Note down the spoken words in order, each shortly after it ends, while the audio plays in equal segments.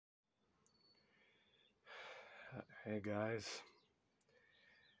Hey guys,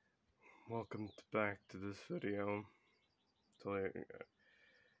 welcome back to this video. So,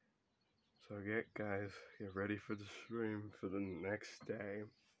 get ready for the stream for the next day.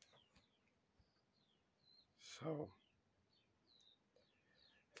 So,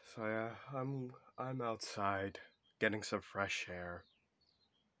 yeah, I'm outside getting some fresh air.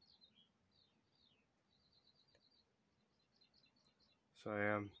 So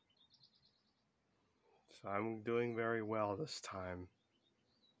I'm doing very well this time.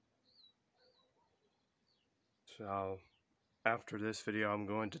 So after this video, I'm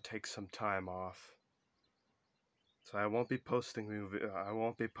going to take some time off. So I won't be posting videos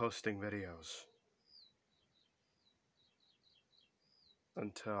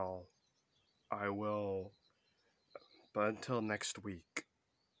until I will, but until next week.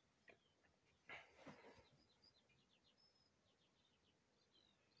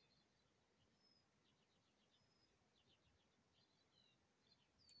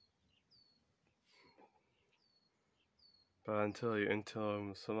 But until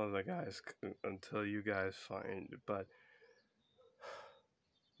some of the guys, until you guys find, but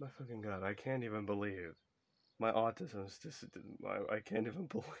my fucking god, I can't even believe my autism's just, I can't even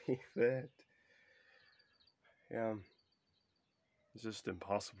believe it. Yeah, it's just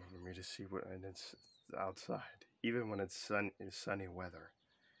impossible for me to see what, and it's outside, even when it's sunny weather.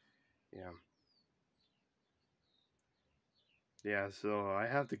 Yeah. Yeah, so I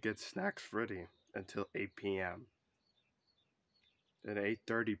have to get snacks ready until 8 p.m. At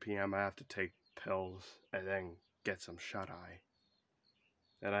 8:30 p.m. I have to take pills and then get some shut-eye.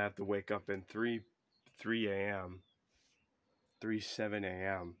 And I have to wake up in 3 a.m. 7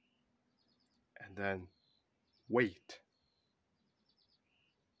 a.m. and then wait.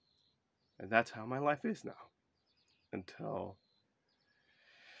 And that's how my life is now. Until.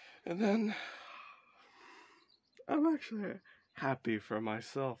 And then I'm actually happy for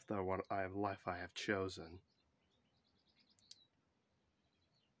myself that what life I have chosen.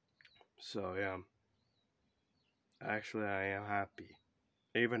 So yeah. Actually, I am happy.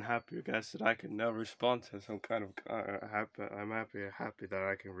 Even happier, guys, that I can now respond to some kind of happy. I'm happy that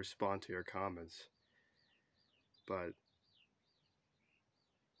I can respond to your comments. But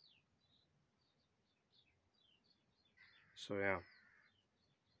so yeah,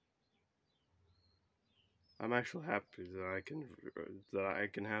 I'm actually happy that I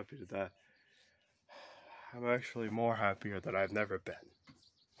can happy that I'm actually more happier than I've never been.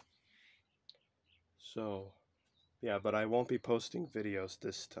 So yeah, but I won't be posting videos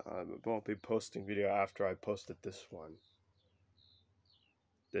this time. I won't be posting video after I posted this one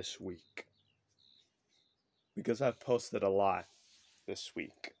this week. Because I've posted a lot this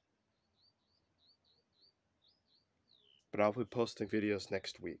week. But I'll be posting videos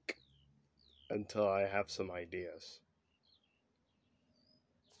next week until I have some ideas.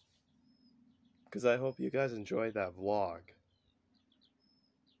 Because I hope you guys enjoyed that vlog.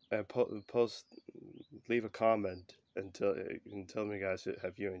 And leave a comment and tell me, guys,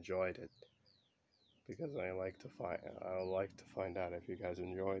 have you enjoyed it? Because I like to find out if you guys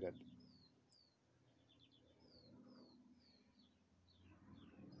enjoyed it.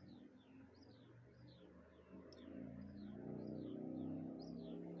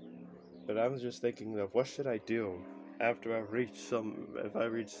 But I was just thinking of what should I do after if I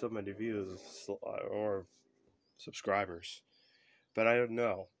reach so many views or subscribers. But I don't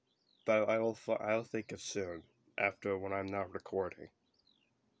know. But I'll think of soon after when I'm not recording.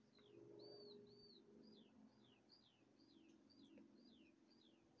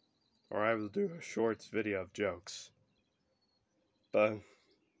 Or I will do a shorts video of jokes. But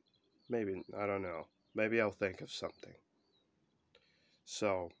maybe, I don't know. Maybe I'll think of something.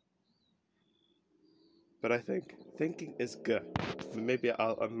 So, but I think thinking is good. Maybe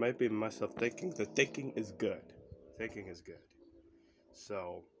I might be myself thinking that thinking is good. Thinking is good.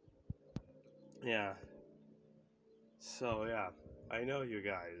 So, yeah. So, yeah. I know you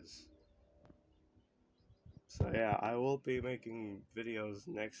guys. So, yeah, I will be making videos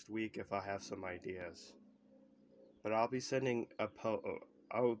next week if I have some ideas. But I'll be sending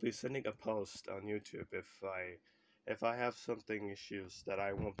I will be sending a post on YouTube if I have something issues that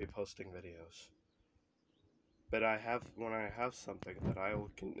I won't be posting videos. But when I have something that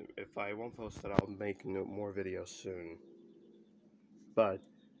if I won't post it, I'll make more videos soon. But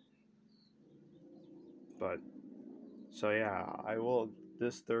so yeah, I will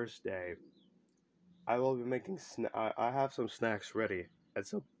this Thursday. I will be making I have some snacks ready.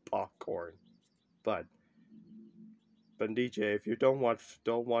 It's a popcorn, but DJ, if you don't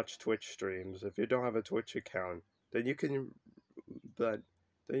watch Twitch streams, if you don't have a Twitch account, then you can. But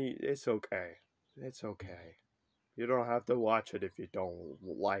then it's okay. It's okay. You don't have to watch it if you don't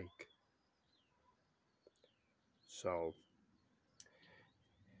like. So,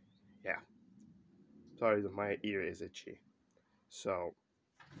 yeah. Sorry, my ear is itchy. So,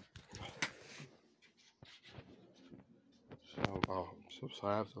 so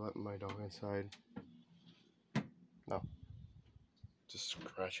I have to let my dog inside. No, just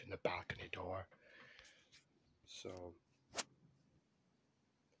scratching the balcony door. So,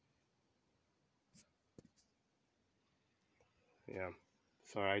 yeah.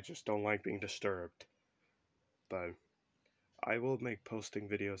 Sorry, I just don't like being disturbed. But I will make posting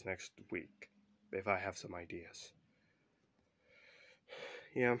videos next week if I have some ideas.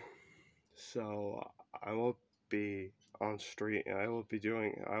 Yeah. So I will be on stream. I will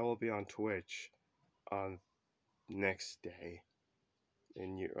be on Twitch on next day.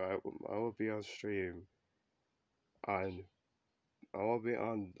 And I will be on stream on I will be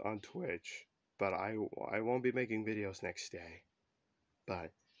on Twitch, but I won't be making videos next day.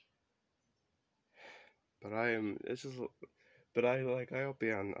 But I am it's just but I like to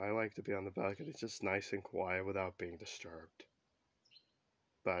be on the balcony. It's just nice and quiet without being disturbed.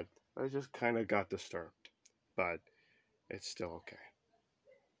 But I just kind of got disturbed. But it's still okay.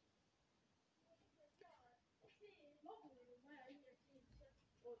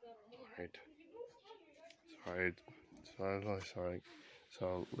 Alright. Sorry.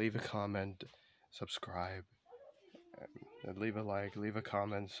 So leave a comment, subscribe, and leave a like, leave a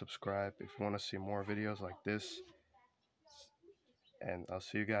comment, subscribe if you want to see more videos like this. And I'll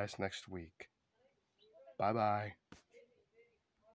see you guys next week. Bye bye.